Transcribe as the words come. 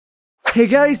Hey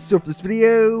guys, so for this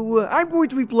video, I'm going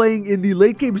to be playing in the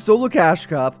late game solo cash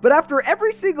cup, but after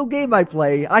every single game I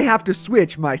play, I have to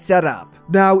switch my setup.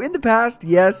 Now, in the past,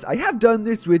 yes, I have done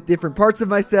this with different parts of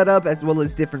my setup, as well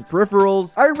as different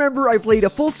peripherals. I remember I played a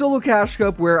full solo cash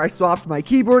cup where I swapped my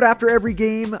keyboard after every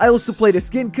game. I also played a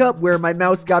skin cup where my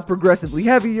mouse got progressively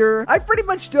heavier. I've pretty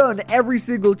much done every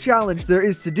single challenge there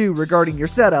is to do regarding your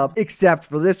setup, except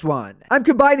for this one. I'm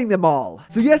combining them all.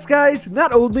 So yes guys,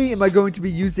 not only am I going to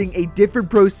be using a different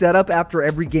pro setup after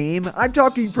every game, I'm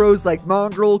talking pros like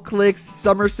Mongrel, Clicks,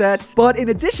 Somerset, but in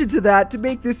addition to that, to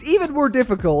make this even more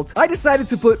difficult, I decided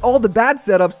to put all the bad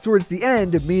setups towards the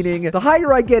end, meaning the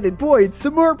higher I get in points, the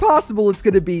more possible it's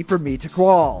going to be for me to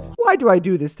qual. Why do I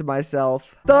do this to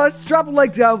myself? Thus, drop a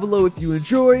like down below if you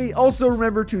enjoy. Also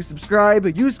remember to subscribe,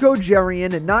 use code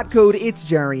JERIan and not code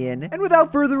itsJerian. And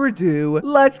without further ado,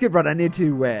 let's get right on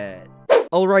into it.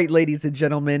 Alright, ladies and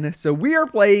gentlemen, so we are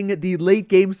playing the late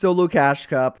game solo cash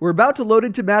cup. We're about to load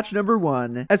into match number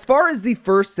 1. As far as the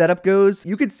first setup goes,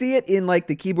 you can see it in like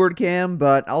the keyboard cam,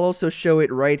 but I'll also show it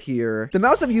right here. The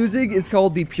mouse I'm using is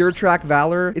called the PureTrack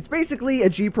Valor. It's basically a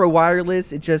G Pro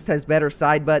wireless, it just has better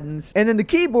side buttons. And then the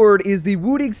keyboard is the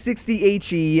Wooting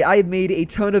 60HE. I have made a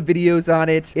ton of videos on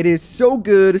it. It is so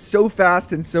good, so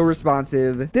fast, and so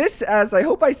responsive. This, as I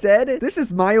hope I said, this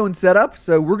is my own setup,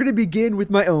 so we're gonna begin with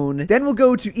my own. Then we'll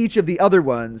go to each of the other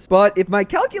ones, but if my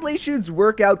calculations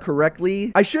work out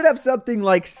correctly, I should have something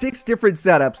like 6 different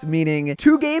setups, meaning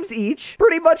 2 games each,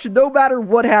 pretty much no matter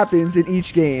what happens in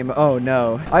each game. Oh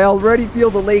no, I already feel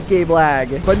the late game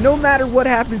lag, but no matter what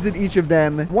happens in each of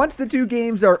them, once the 2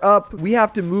 games are up, we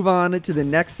have to move on to the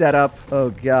next setup.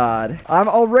 Oh god, I'm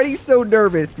already so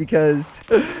nervous because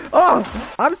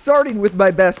I'm starting with my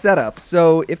best setup,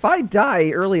 so if I die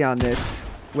early on this,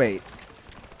 wait.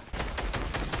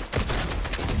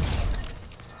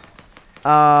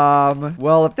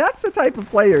 Well, if that's the type of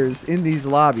players in these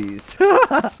lobbies,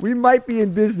 we might be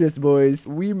in business, boys.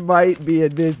 We might be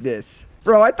in business.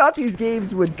 Bro, I thought these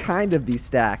games would kind of be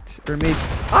stacked. Or maybe...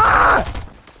 Ah!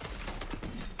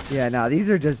 Yeah, no, these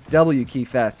are just W key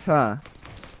fests, huh?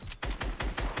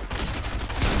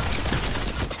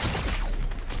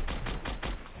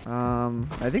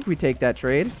 I think we take that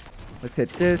trade. Let's hit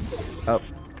this. Oh,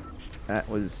 that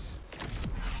was...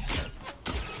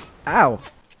 Ow!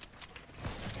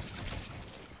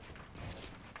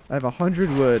 I have 100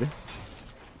 wood.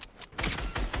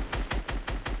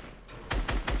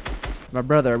 My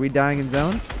brother, are we dying in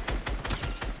zone?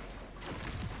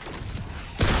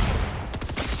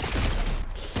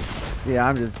 Yeah,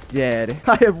 I'm just dead.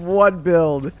 I have 1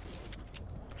 build.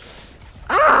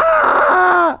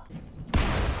 Ah!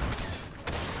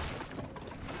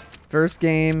 First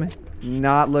game,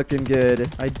 not looking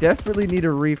good. I desperately need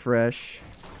a refresh.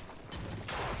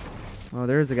 Oh,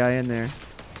 there's a guy in there.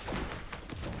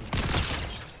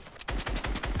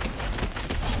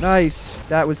 Nice.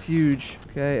 That was huge.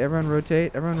 Okay, everyone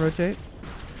rotate. Everyone rotate.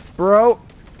 Bro.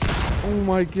 Oh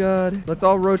my god. Let's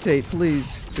all rotate,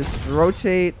 please. Just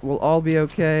rotate. We'll all be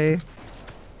okay.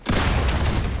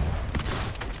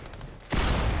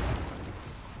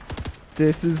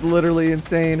 This is literally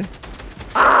insane.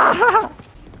 Ah!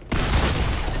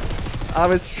 I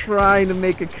was trying to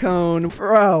make a cone.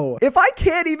 Bro, if I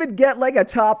can't even get like a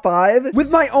top 5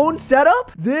 with my own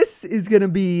setup, this is gonna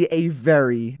be a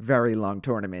very, very long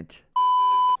tournament.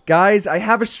 Guys, I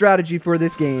have a strategy for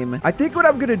this game. I think what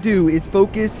I'm gonna do is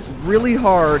focus really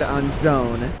hard on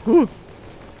zone. Whew.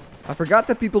 I forgot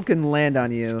that people can land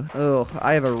on you. Oh,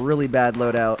 I have a really bad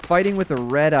loadout. Fighting with a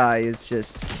red eye is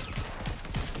just...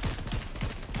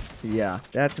 Yeah,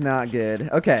 that's not good.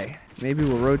 Okay, maybe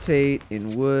we'll rotate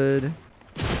in wood.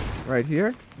 Right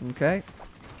here. Okay.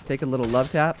 Take a little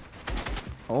love tap.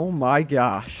 Oh my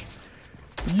gosh.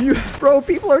 Bro,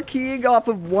 people are keying off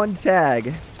of 1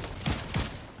 tag.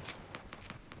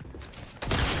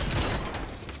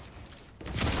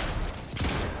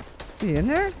 Is he in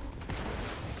there?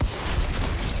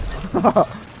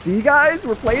 See guys,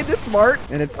 we're playing this smart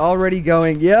and it's already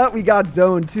going. Yeah, we got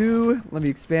zone 2. Let me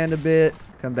expand a bit.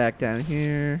 Come back down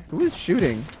here. Who is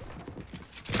shooting?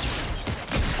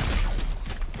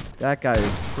 That guy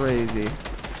is crazy.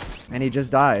 And he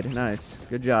just died. Nice.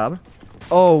 Good job.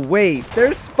 Oh, wait.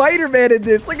 There's Spider-Man in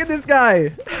this. Look at this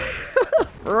guy.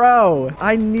 Bro,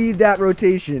 I need that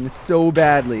rotation so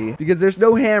badly because there's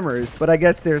no hammers, but I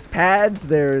guess there's pads,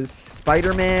 there's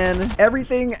Spider-Man,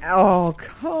 everything. Oh,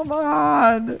 come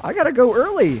on. I gotta go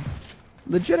early.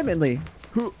 Legitimately.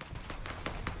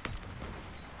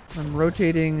 I'm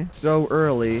rotating so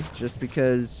early just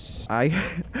because I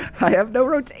have no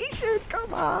rotation.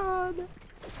 Come on.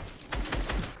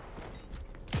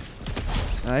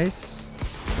 Nice.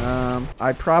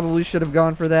 I probably should have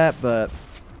gone for that, but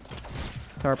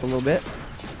tarp a little bit.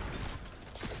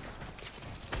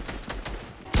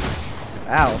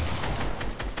 Ow.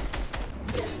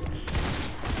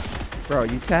 Bro,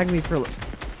 you tagged me for...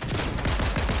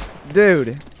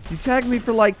 Dude, you tagged me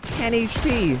for like 10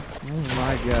 HP. Oh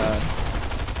my god.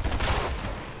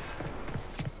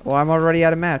 Well, I'm already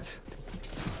out of mats.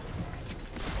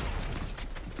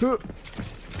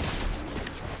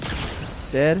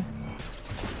 Dead.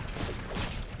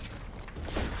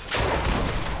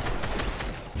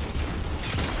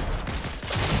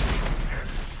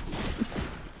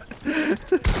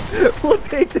 We'll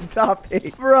take the top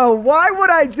 8. Bro, why would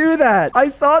I do that? I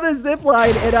saw the zip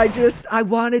line and I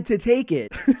wanted to take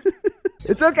it.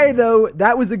 It's okay though,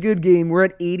 that was a good game. We're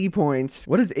at 80 points.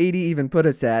 What does 80 even put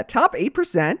us at? Top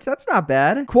 8%? That's not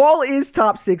bad. Qual is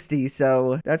top 60,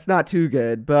 so that's not too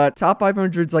good, but top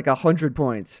 500 is like 100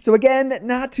 points. So again,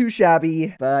 not too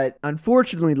shabby, but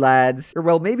unfortunately lads, or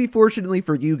well maybe fortunately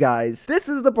for you guys, this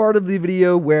is the part of the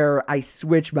video where I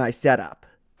switch my setup.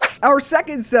 Our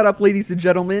second setup, ladies and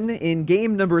gentlemen, in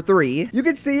game number 3. You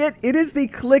can see it. It is the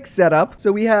Click setup.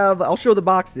 So we have, I'll show the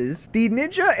boxes, the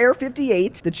Ninja Air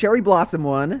 58, the Cherry Blossom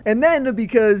one. And then,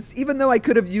 because even though I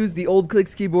could have used the old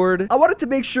Clicks keyboard, I wanted to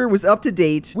make sure it was up to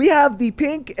date. We have the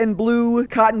pink and blue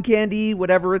cotton candy,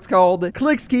 whatever it's called,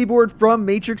 Clicks keyboard from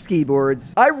Matrix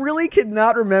Keyboards. I really could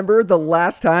not remember the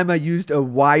last time I used a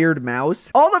wired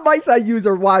mouse. All the mice I use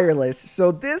are wireless,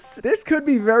 so this could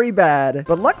be very bad.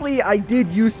 But luckily, I did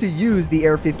used to use the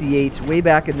Air 58 way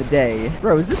back in the day.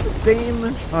 Bro, is this the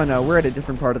same? Oh no, we're at a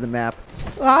different part of the map.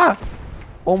 Ah!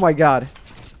 Oh my god.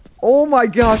 Oh my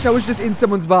gosh, I was just in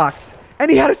someone's box. And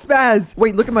he had a spaz!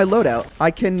 Wait, look at my loadout.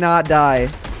 I cannot die.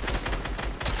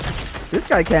 This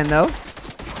guy can though.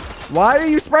 Why are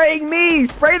you spraying me?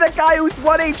 Spray the guy who's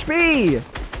 1 HP!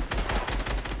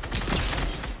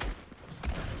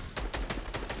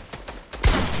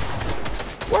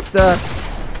 What the?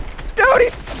 Dude,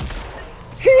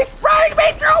 he's spraying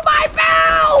me through my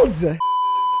build!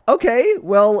 Okay,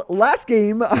 well, last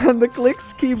game on the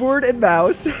Clicks keyboard and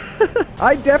mouse.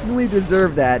 I definitely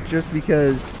deserve that just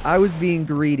because I was being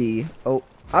greedy. Oh,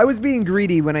 I was being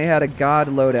greedy when I had a god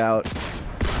loadout.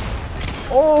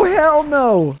 Oh, hell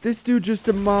no! This dude just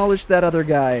demolished that other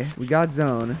guy. We got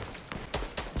zone.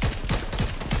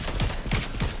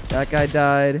 That guy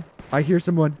died. I hear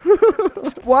someone.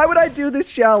 Why would I do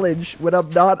this challenge when I'm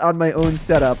not on my own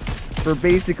setup for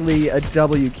basically a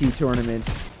W key tournament?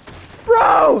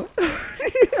 Bro!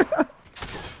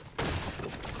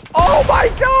 Oh my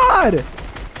god!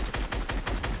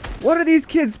 What are these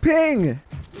kids ping?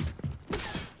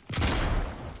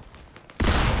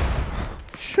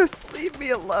 Just leave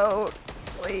me alone,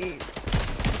 please.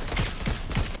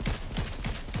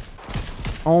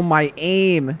 Oh, my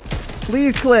aim.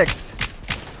 Please, Clicks.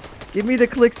 Give me the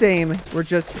Clicks aim, or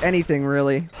just anything,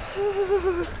 really.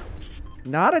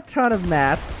 Not a ton of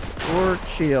mats or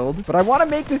shield, but I want to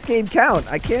make this game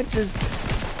count. I can't just...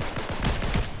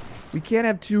 We can't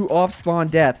have 2 off-spawn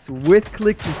deaths with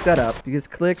Clicks' setup, because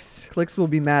Clicks will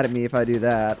be mad at me if I do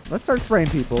that. Let's start spraying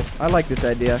people. I like this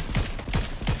idea.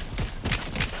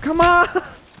 Come on!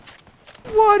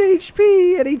 1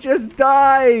 HP, and he just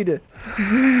died!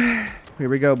 Here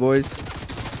we go, boys.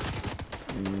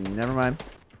 Never mind.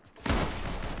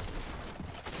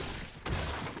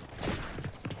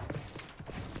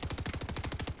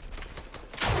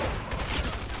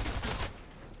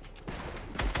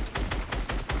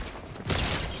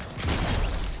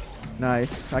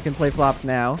 Nice. I can play flops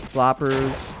now.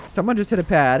 Floppers. Someone just hit a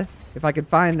pad. If I could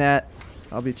find that,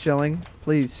 I'll be chilling.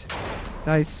 Please.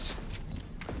 Nice.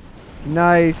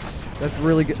 Nice. That's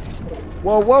really good.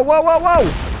 Whoa, whoa, whoa, whoa,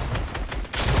 whoa!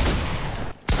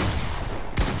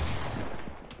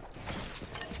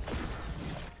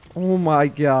 Oh my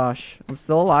gosh. I'm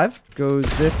still alive. Goes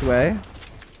this way. I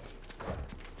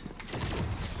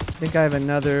think I have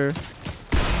another...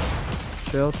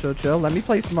 Chill, chill, chill. Let me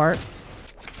play smart.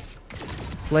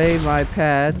 Play my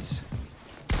pads.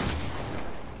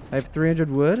 I have 300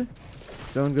 wood.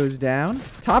 Zone goes down.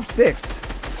 Top 6.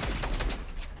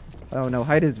 Oh no,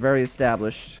 height is very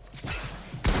established.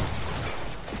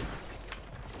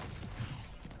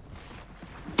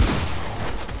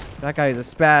 That guy is a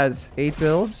spaz. 8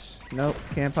 builds. Nope,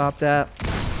 can't pop that.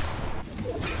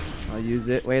 I'll use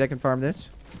it. Wait, I can farm this.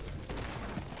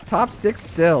 Top 6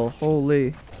 still.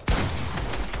 Holy.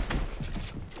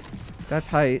 That's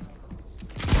height.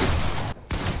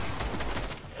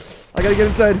 I gotta get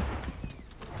inside.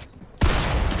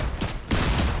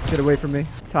 Get away from me.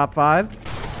 Top 5.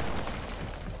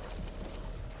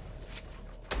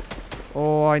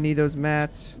 Oh, I need those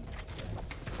mats.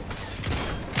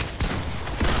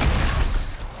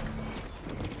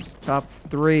 Top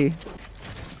 3.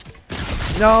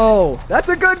 No, that's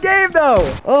a good game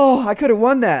though. Oh, I could have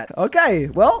won that. Okay,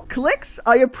 well, Clicks,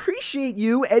 I appreciate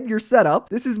you and your setup.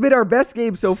 This has been our best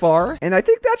game so far, and I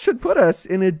think that should put us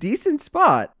in a decent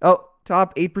spot. Oh,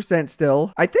 top 8%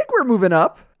 still. I think we're moving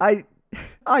up. I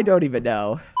don't even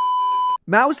know.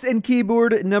 Mouse and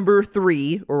keyboard number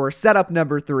 3, or setup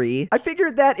number 3. I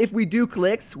figured that if we do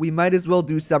Clicks, we might as well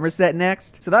do Somerset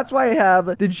next. So that's why I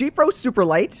have the G Pro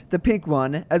Superlight, the pink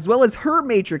one, as well as her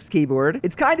Matrix keyboard.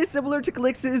 It's kind of similar to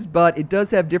Clicks's, but it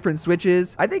does have different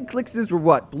switches. I think Clicks's were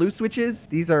what, blue switches?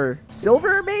 These are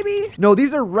silver, maybe? No,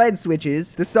 these are red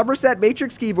switches. The Somerset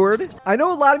Matrix keyboard. I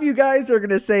know a lot of you guys are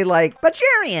gonna say like, but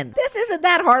JeriAn, this isn't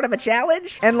that hard of a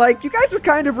challenge. And like, you guys are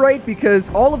kind of right because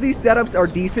all of these setups are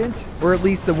decent, or at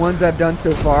least the ones I've done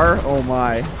so far. Oh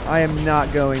my, I am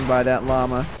not going by that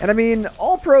llama. And I mean,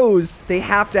 all pros, they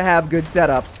have to have good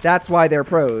setups. That's why they're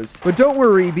pros. But don't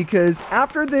worry, because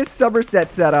after this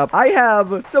Somerset setup, I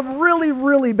have some really,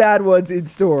 really bad ones in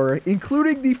store,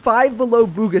 including the 5 Below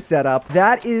Booga setup.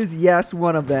 That is, yes,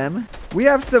 one of them. We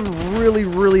have some really,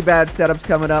 really bad setups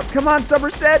coming up. Come on,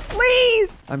 Somerset,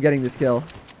 please! I'm getting this kill.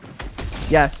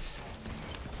 Yes.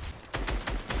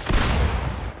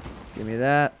 Give me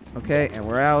that. Okay, and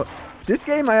we're out. This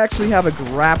game, I actually have a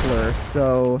grappler,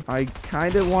 so I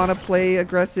kind of want to play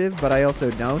aggressive, but I also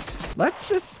don't. Let's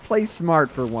just play smart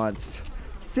for once.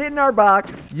 Sit in our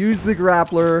box, use the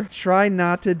grappler, try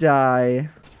not to die.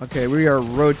 Okay, we are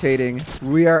rotating.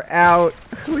 We are out.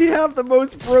 We have the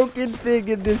most broken thing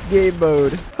in this game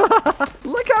mode.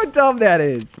 Look how dumb that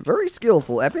is. Very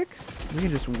skillful, Epic. We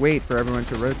can just wait for everyone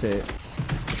to rotate.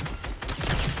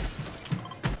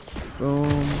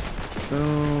 Boom.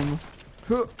 Boom.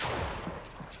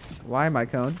 Why am I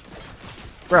cone?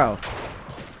 Bro.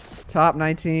 Top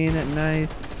 19.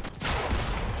 Nice.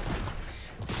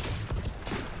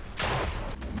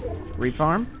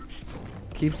 Refarm.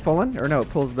 Keeps pulling. Or no, it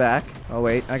pulls back. Oh,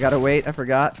 wait. I gotta wait. I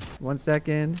forgot. 1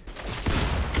 second.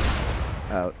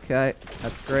 Okay.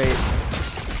 That's great.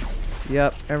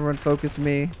 Yep. Everyone focus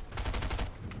me.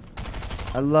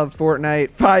 I love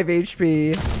Fortnite. 5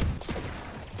 HP.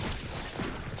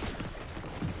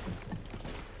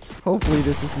 Hopefully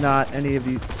this is not any of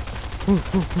these.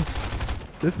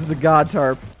 This is a god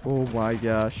tarp. Oh my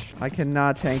gosh. I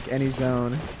cannot tank any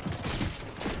zone.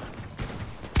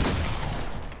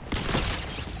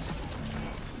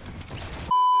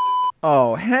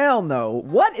 Oh, hell no.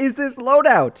 What is this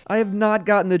loadout? I have not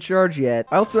gotten the charge yet.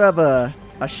 I also have a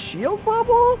shield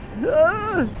bubble?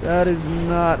 That is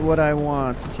not what I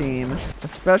want, team.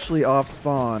 Especially off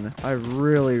spawn. I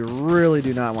really, really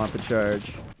do not want the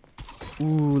charge. Ooh,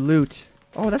 loot.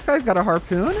 Oh, this guy's got a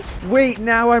harpoon? Wait,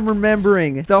 now I'm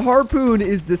remembering. The harpoon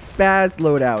is the spaz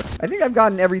loadout. I think I've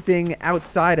gotten everything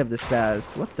outside of the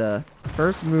spaz. What the?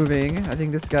 First moving. I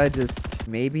think this guy just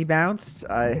maybe bounced.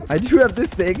 I do have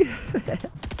this thing.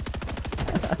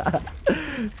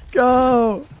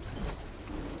 Go.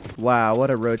 Wow, what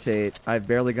a rotate. I've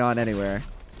barely gone anywhere.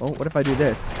 Oh, what if I do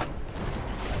this?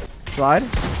 Slide.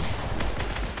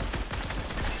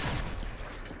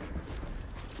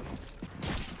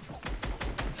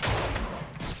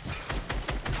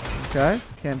 Okay,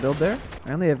 can't build there.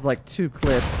 I only have like 2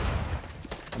 clips.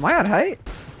 Am I on height?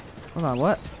 Hold on,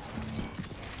 what?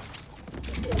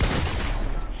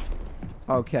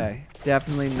 Okay,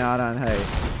 definitely not on height.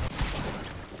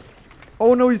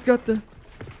 Oh no, he's got the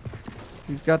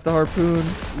harpoon.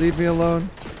 Leave me alone.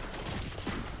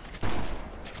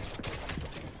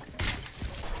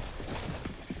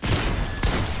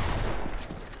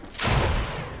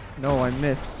 No, I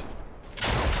missed.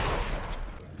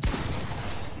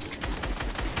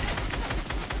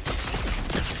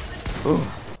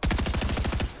 Oh.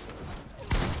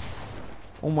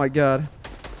 Oh my god.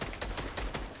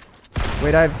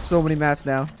 Wait, I have so many mats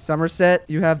now. Somerset,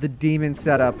 you have the demon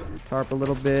setup. Tarp a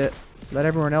little bit. Let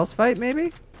everyone else fight,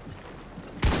 maybe?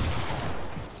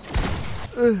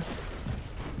 Ugh.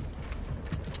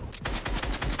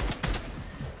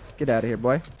 Get out of here,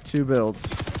 boy. 2 builds.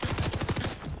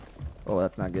 Oh,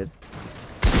 that's not good.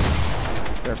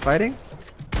 They're fighting?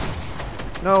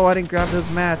 No, I didn't grab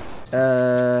those mats.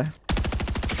 No.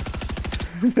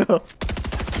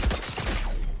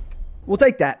 We'll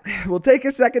take that. We'll take a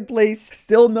 2nd place.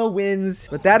 Still no wins,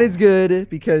 but that is good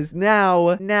because now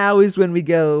is when we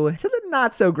go to the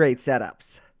not so great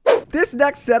setups. This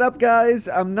next setup, guys,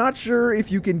 I'm not sure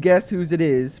if you can guess whose it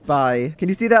is by... Can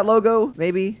you see that logo?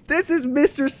 Maybe? This is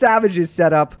Mr. Savage's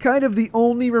setup, kind of the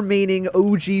only remaining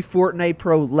OG Fortnite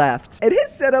Pro left. And his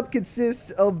setup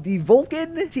consists of the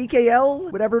Vulcan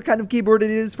TKL, whatever kind of keyboard it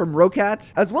is from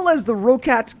Rocat, as well as the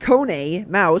Rocat Kone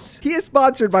mouse. He is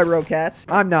sponsored by Rocat.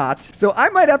 I'm not. So I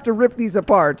might have to rip these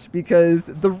apart because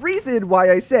the reason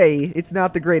why I say it's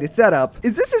not the greatest setup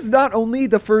is this is not only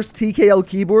the first TKL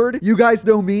keyboard. You guys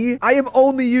know me. I am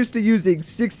only used to using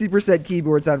 60%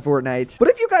 keyboards on Fortnite. But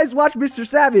if you guys watch Mr.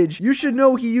 Savage, you should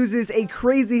know he uses a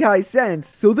crazy high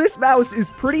sense. So this mouse is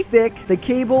pretty thick. The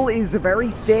cable is very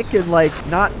thick and like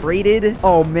not braided.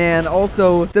 Oh man,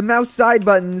 also the mouse side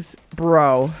buttons,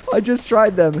 bro. I just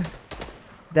tried them.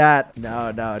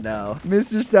 No.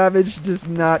 Mr. Savage does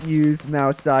not use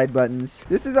mouse side buttons.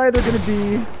 This is either gonna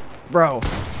be, bro.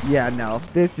 Yeah, no.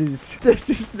 This is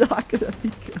not gonna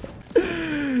be good.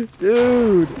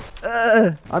 Dude,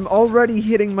 I'm already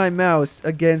hitting my mouse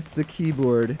against the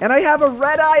keyboard. And I have a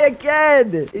red eye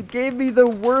again. It gave me the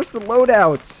worst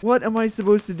loadout. What am I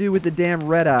supposed to do with the damn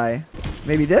red eye?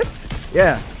 Maybe this?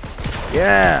 Yeah.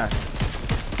 Yeah.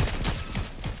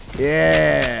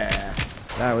 Yeah.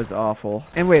 That was awful.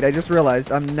 And wait, I just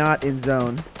realized I'm not in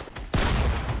zone.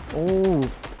 Oh,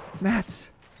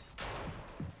 mats.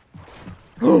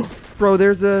 Bro,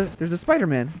 there's a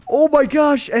Spider-Man. Oh my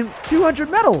gosh, and 200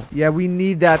 metal. Yeah, we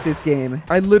need that this game.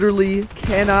 I literally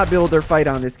cannot build or fight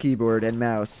on this keyboard and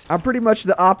mouse. I'm pretty much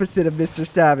the opposite of Mr.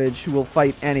 Savage, who will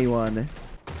fight anyone.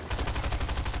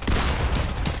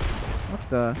 What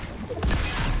the?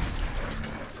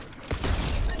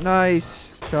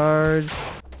 Nice. Charge.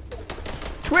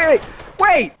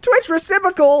 Wait, Twitch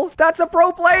reciprocal? That's a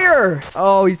pro player.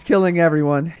 Oh, he's killing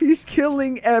everyone. He's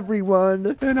killing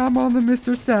everyone. And I'm on the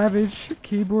Mr. Savage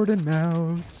keyboard and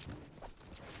mouse.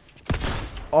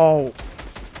 Oh.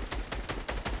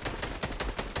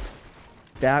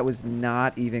 That was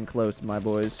not even close, my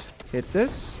boys. Hit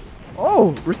this.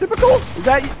 Oh, reciprocal? Is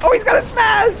that... Oh, he's got a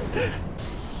spaz!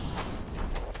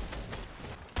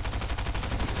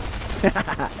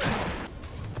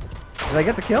 Did I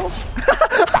get the kill?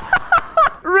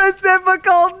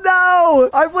 Reciprocal, no!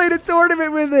 I played a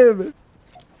tournament with him.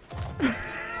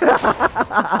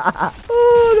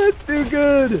 Oh, that's too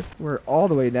good. We're all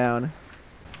the way down.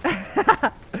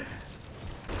 I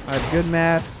have good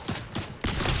mats.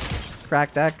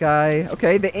 Crack that guy.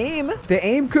 Okay, the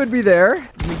aim could be there.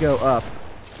 Let me go up.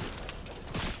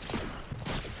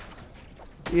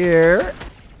 Here.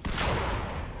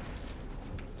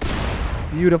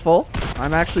 Beautiful.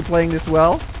 I'm actually playing this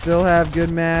well. Still have good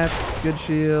mats, good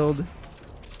shield.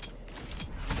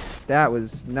 That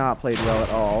was not played well at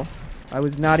all. I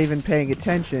was not even paying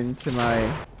attention to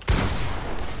my...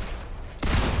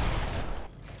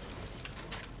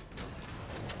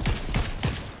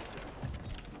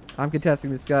 I'm contesting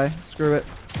this guy. Screw it.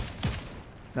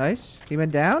 Nice. He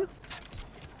went down.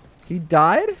 He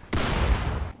died.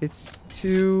 It's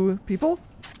 2 people.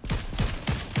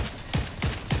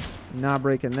 Not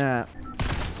breaking that.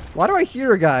 Why do I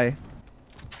hear a guy?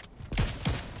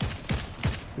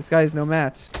 This guy has no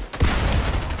mats.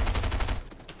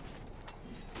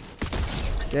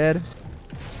 Dead.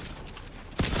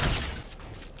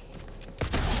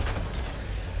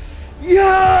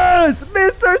 Yes!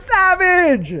 Mr.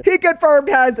 Savage! He confirmed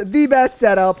has the best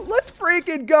setup. Let's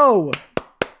freaking go!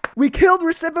 We killed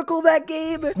reciprocal that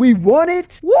game. We won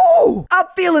it. Woo! I'm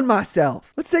feeling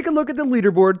myself. Let's take a look at the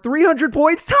leaderboard. 300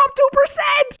 points, top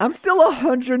 2%. I'm still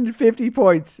 150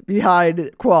 points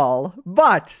behind Qual,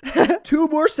 but 2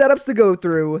 more setups to go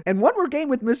through and 1 more game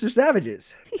with Mr.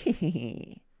 Savages.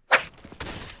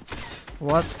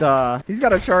 What the? He's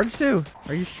got a charge too.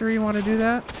 Are you sure you want to do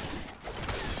that?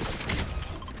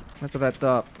 That's what I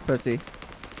thought, pussy.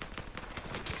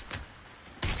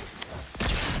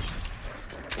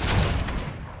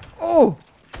 Oh!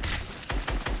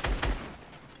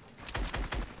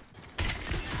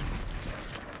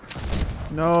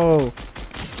 No.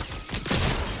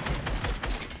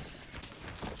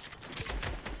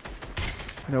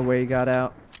 No way he got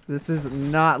out. This is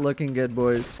not looking good,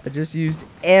 boys. I just used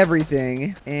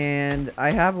everything, and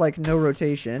I have, like, no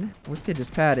rotation. This kid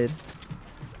just padded.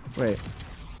 Wait.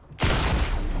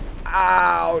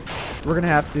 Ouch! We're gonna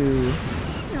have to...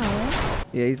 No.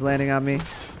 Yeah, he's landing on me.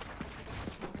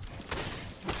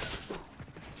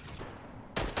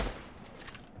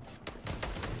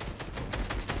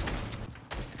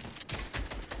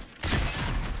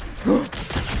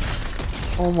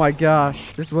 Oh my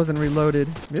gosh, this wasn't reloaded.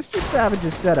 Mr.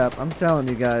 Savage's setup, I'm telling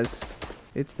you guys.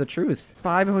 It's the truth.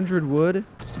 500 wood.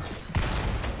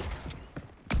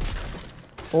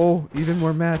 Oh, even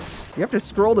more mats. You have to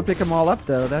scroll to pick them all up,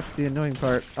 though. That's the annoying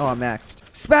part. Oh, I'm maxed.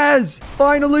 Spaz!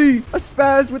 Finally! A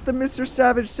spaz with the Mr.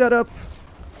 Savage setup.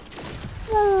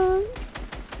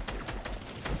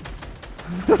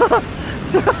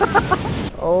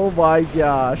 Oh my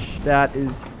gosh. That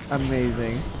is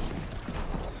amazing.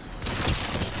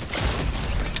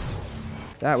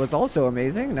 That was also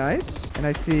amazing. Nice. And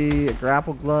I see a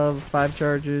grapple glove, 5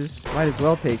 charges. Might as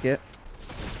well take it.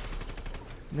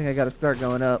 I think I gotta start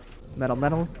going up. Metal,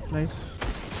 metal. Nice.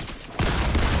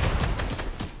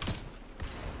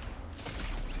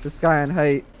 This guy on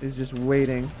height is just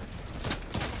waiting.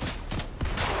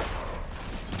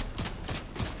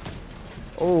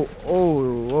 Oh,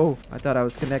 oh, oh. I thought I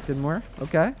was connected more.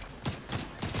 Okay.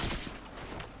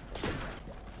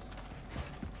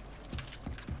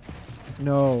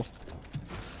 No.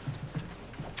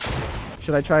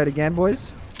 Should I try it again,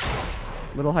 boys?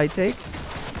 Little height take.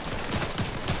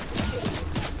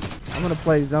 I'm gonna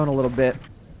play zone a little bit.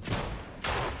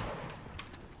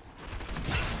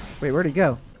 Wait, where'd he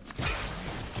go?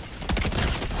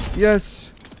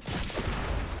 Yes!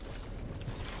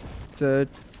 It's a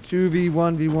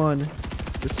 2v1v1.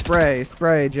 The spray,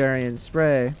 Jerian,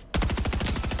 spray.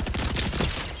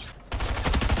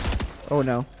 Oh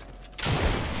no.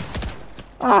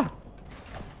 Ah!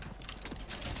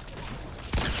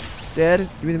 Dead.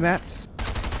 Give me the mats.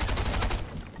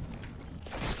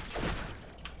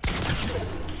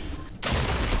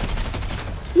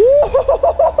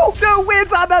 Whoa! 2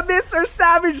 wins on the Mr.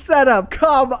 Savage setup.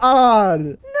 Come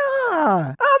on.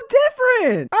 Nah. I'm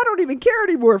different. I don't even care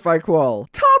anymore if I qual.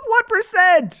 Top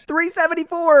 1%.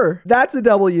 374. That's a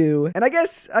W. And I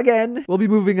guess, again, we'll be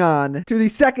moving on to the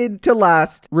second to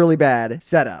last really bad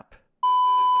setup.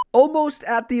 Almost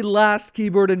at the last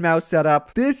keyboard and mouse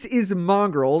setup. This is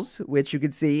Mongrel's, which you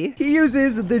can see. He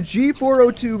uses the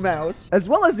G402 mouse, as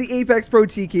well as the Apex Pro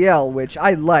TKL, which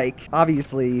I like,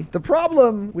 obviously. The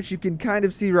problem, which you can kind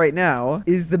of see right now,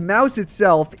 is the mouse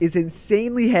itself is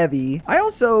insanely heavy. I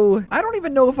don't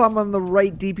even know if I'm on the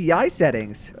right DPI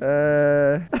settings.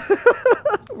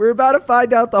 We're about to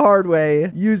find out the hard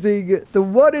way using the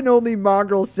one and only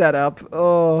Mongrel setup.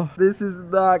 Oh, this is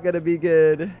not gonna be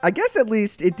good. I guess at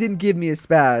least it didn't give me a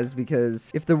spaz,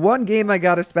 because if the one game I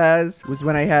got a spaz was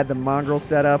when I had the Mongrel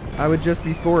setup, I would just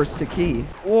be forced to key.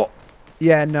 Oh,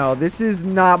 yeah, no, this is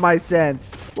not my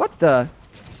sense. What the?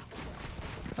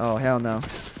 Oh, hell no.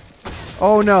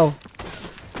 Oh, no.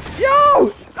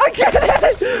 Yo! I get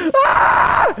it!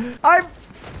 Ah!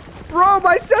 Bro,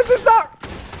 my sense is not...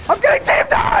 I'm getting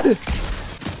teamed on!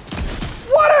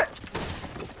 What a...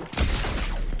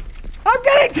 I'm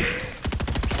getting...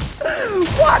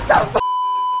 What the f...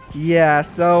 Yeah,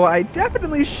 so I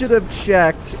definitely should have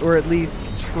checked, or at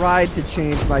least tried to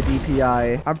change my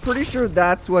DPI. I'm pretty sure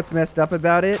that's what's messed up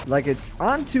about it. Like, it's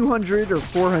on 200 or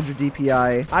 400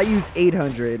 DPI. I use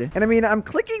 800. And I mean, I'm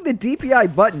clicking the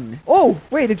DPI button. Oh,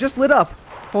 wait, it just lit up.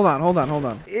 Hold on, hold on, hold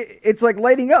on. It's like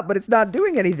lighting up, but it's not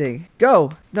doing anything.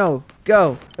 Go. No,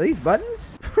 go. Are these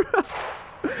buttons?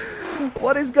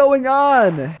 What is going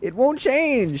on? It won't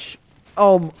change.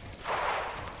 Oh,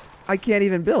 I can't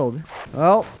even build.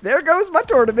 Well, there goes my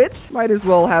tournament. Might as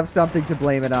well have something to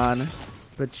blame it on.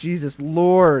 But Jesus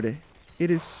Lord, it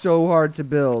is so hard to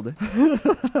build.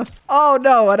 Oh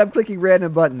no, and I'm clicking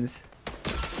random buttons.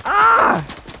 Ah!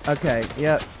 Okay,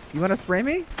 yeah. You want to spray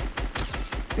me?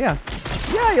 Yeah.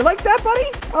 Yeah, you like that, buddy?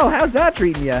 Oh, how's that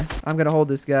treating you? I'm gonna hold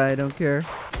this guy, I don't care.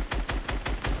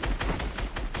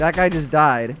 That guy just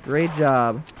died. Great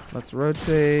job. Let's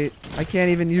rotate. I can't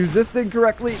even use this thing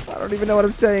correctly. I don't even know what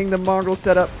I'm saying. The Mongrel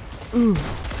setup. Ooh.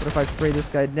 What if I spray this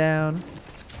guy down?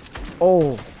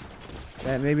 Oh.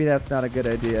 Maybe that's not a good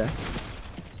idea.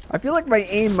 I feel like my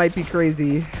aim might be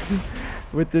crazy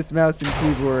with this mouse and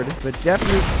keyboard, but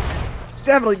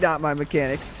definitely not my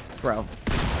mechanics. Bro.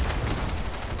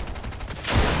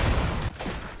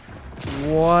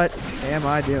 What am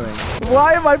I doing?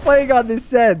 Why am I playing on this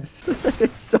sense?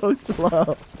 It's so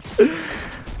slow.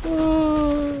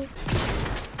 What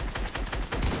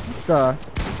the?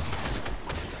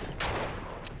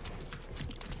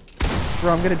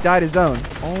 Bro, I'm gonna die to zone.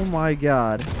 Oh my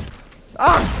god.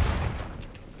 Ah!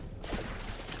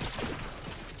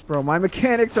 Bro, my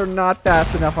mechanics are not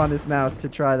fast enough on this mouse to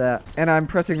try that. And I'm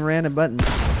pressing random buttons.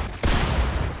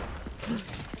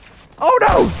 Oh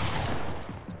no!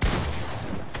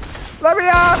 Let me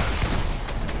out!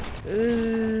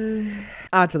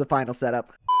 On to the final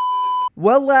setup.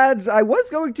 Well, lads, I was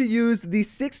going to use the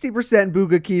 60%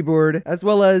 Booga keyboard, as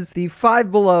well as the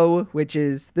 5 Below,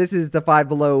 this is the 5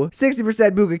 Below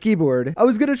 60% Booga keyboard. I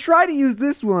was going to try to use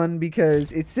this one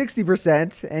because it's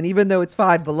 60%, and even though it's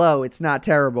 5 Below, it's not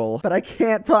terrible, but I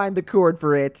can't find the cord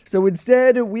for it. So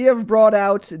instead, we have brought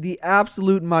out the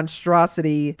absolute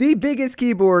monstrosity, the biggest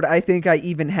keyboard I think I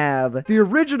even have, the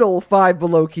original 5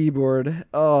 Below keyboard.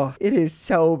 Oh, it is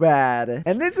so bad.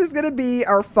 And this is going to be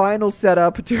our final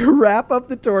setup to wrap up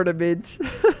the tournament.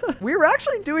 We were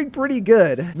actually doing pretty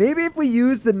good. Maybe if we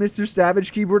used the Mr.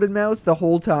 Savage keyboard and mouse the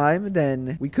whole time,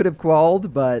 then we could have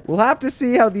qualled, but we'll have to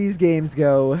see how these games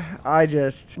go.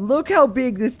 Look how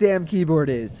big this damn keyboard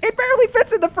is. It barely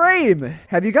fits in the frame.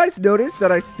 Have you guys noticed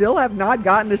that I still have not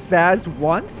gotten a spaz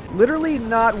once? Literally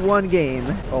not one game.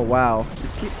 Oh, wow.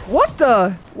 What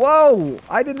the? Whoa,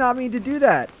 I did not mean to do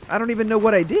that. I don't even know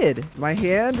what I did. My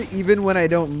hand, even when I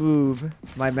don't move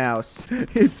my mouse,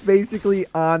 it's basically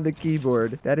on the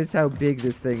keyboard. That is how big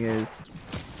this thing is.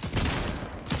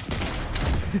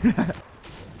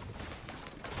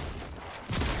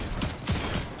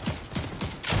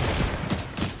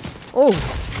 Oh.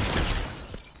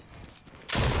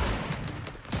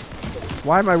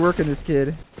 Why am I working this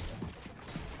kid?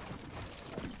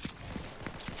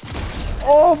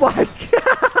 Oh my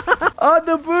god! On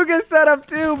the Booga setup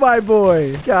too, my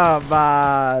boy! Come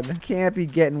on. Can't be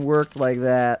getting worked like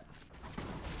that.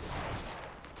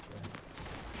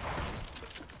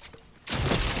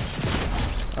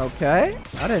 Okay.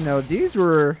 I didn't know these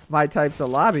were my types of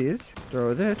lobbies.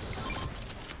 Throw this.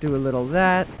 Do a little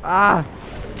that. Ah!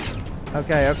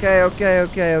 Okay, okay, okay,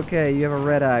 okay, okay. You have a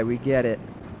red eye. We get it.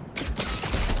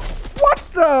 What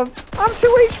the? I'm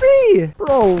 2 HP!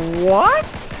 Bro,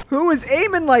 what? Who is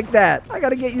aiming like that? I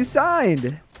gotta get you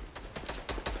signed.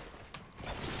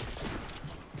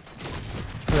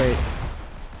 Wait.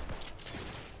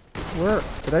 Where?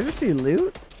 Did I just see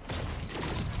loot?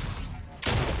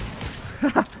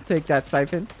 Take that,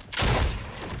 Siphon.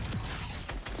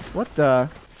 What the?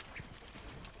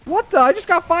 What the? I just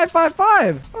got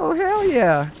 555. Oh, hell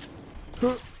yeah.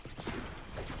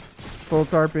 Full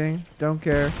tarping. Don't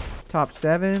care. Top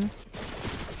 7.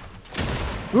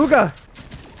 Booga!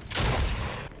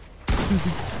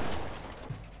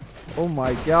 Oh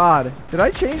my god. Did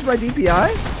I change my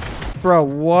DPI? Bro,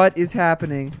 what is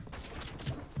happening?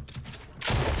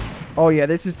 Oh yeah,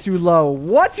 this is too low.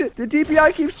 What? The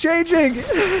DPI keeps changing!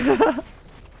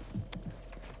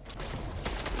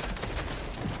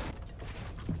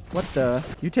 What the?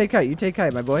 You take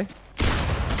height, my boy.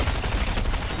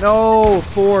 No,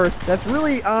 4th. That's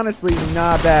really, honestly,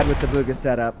 not bad with the Booga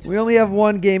setup. We only have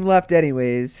one game left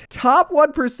anyways. Top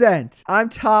 1%. I'm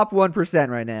top 1%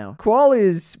 right now. Qual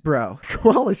is, bro.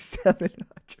 Qual is 700.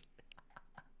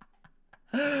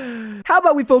 How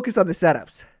about we focus on the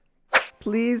setups?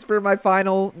 Please, for my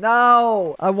final.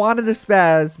 No, I wanted a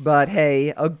spaz, but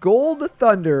hey, a gold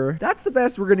thunder. That's the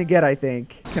best we're gonna get, I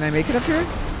think. Can I make it up here?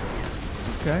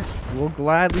 Okay, we'll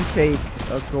gladly take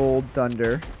a gold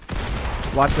thunder.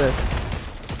 Watch this.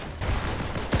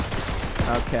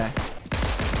 Okay.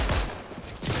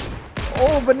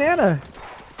 Oh, banana.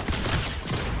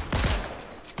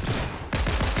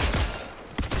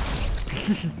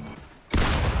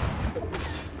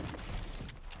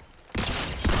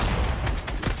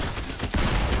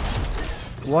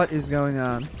 What is going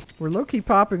on? We're low-key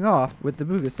popping off with the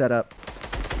Booga setup.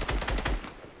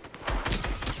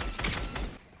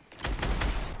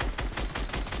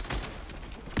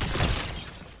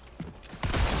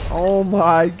 Oh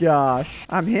my gosh.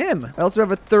 I'm him. I also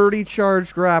have a 30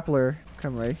 charge grappler.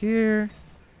 Come right here.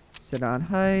 Sit on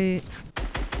height.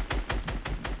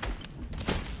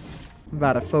 I'm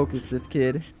about to focus this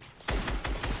kid.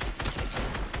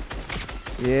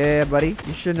 Yeah, buddy.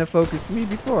 You shouldn't have focused me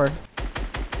before.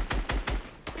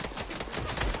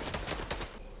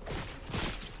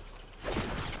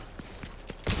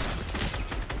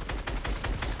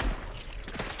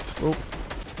 Oh.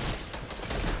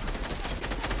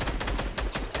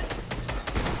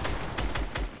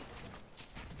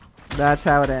 That's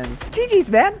how it ends. GG's,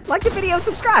 man. Like the video and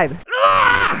subscribe.